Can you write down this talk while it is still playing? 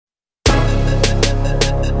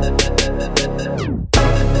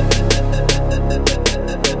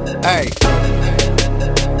Hey,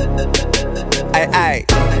 ay.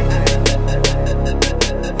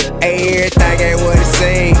 Everything ain't what it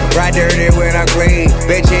seems. Ride dirty when I'm clean.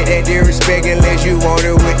 Bet you that disrespect unless you want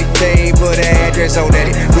it with the team. Put an address on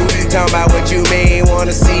that. Who you talking about? What you mean?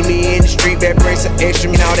 Wanna see me in the street? That bring some extra.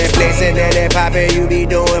 All that flexing and that poppin' you be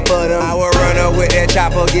doing for them. I will run up with that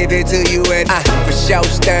chopper, give it to you and for sure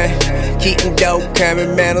stun. Keepin' dope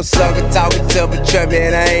coming, man. I'm sucker talking to a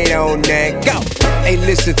trumpet. I ain't on that. Go. Hey,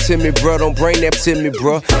 listen to me, bro. Don't bring that to me,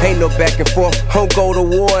 bro. Ain't no back and forth. Don't go to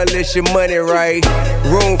war unless your money right.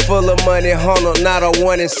 Room full of money, Hunter, not a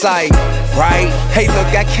one in sight, right? Hey,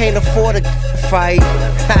 look, I can't afford a fight,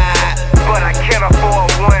 but I can't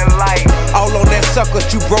afford one life. All on that sucker,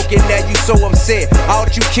 you broke it, now you so upset. All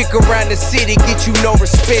that you kick around the city, get you no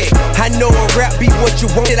respect. I know a rap be what you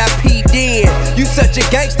want, that I peeped in. You such a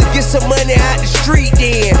gangster, get some money out the street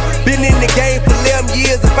then. Been in the game for 11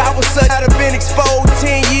 years, if I was such, I'd have been exposed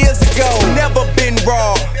 10 years ago. Never been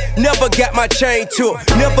raw, never got my chain took.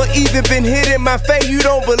 Never even been hit in my face, you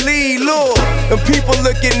don't believe, look. And people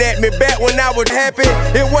looking at me back when I was happy.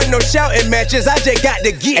 It wasn't no shouting matches, I just got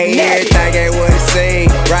to get nappy. Everything ain't what it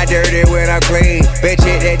seems. Ride dirty when I'm clean. Bet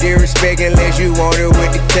you that disrespect unless you want it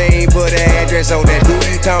with the team. Put an address on that. Who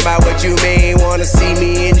you talking about? What you mean? Wanna see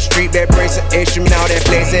me in the street? That bring some extra. All that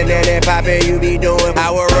flexing and that poppin' you be doing. I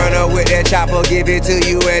will run up with that chopper, give it to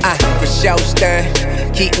you and for sure stun.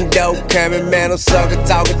 Keepin' dope coming, man. I'm sucker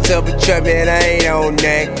talking to a trumpet. I ain't on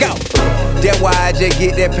that. Go. That's why I just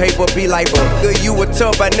get that paper, be like, good, you were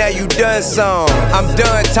tough, but now you done some. I'm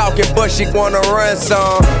done talking, but she wanna run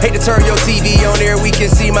some. Hate to turn your TV on there, we can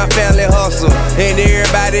see my family hustle. And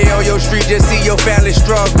everybody on your street just see your family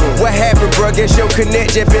struggle. What happened, bro? Guess your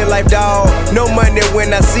connect just been like, dog. No money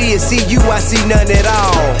when I see it, see you, I see none at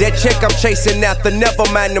all. That check I'm chasing after, never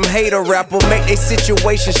mind them hater rapper. Make they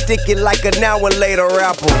situation sticky like an hour later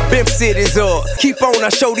rapper. Bimp City's up, keep on, I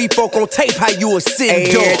show these folk on tape how you a sitting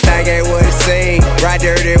dog. Everything ain't what it seems. Ride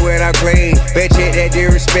dirty when I'm clean. Bet you that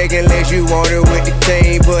disrespect unless you want it with the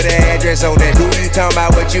team. Put an address on that. Who you talking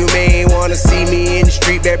about? What you mean? Wanna see me in the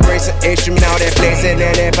street? That bring some extra. All that flexing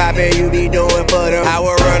and that poppin' you be doing for them. I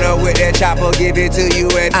will run up with that chopper, give it to you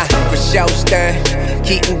and for sure stun.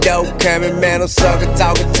 Keepin' dope coming, man. I'm sucker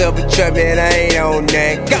talking to a trumpet. I ain't on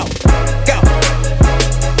that. Go, go.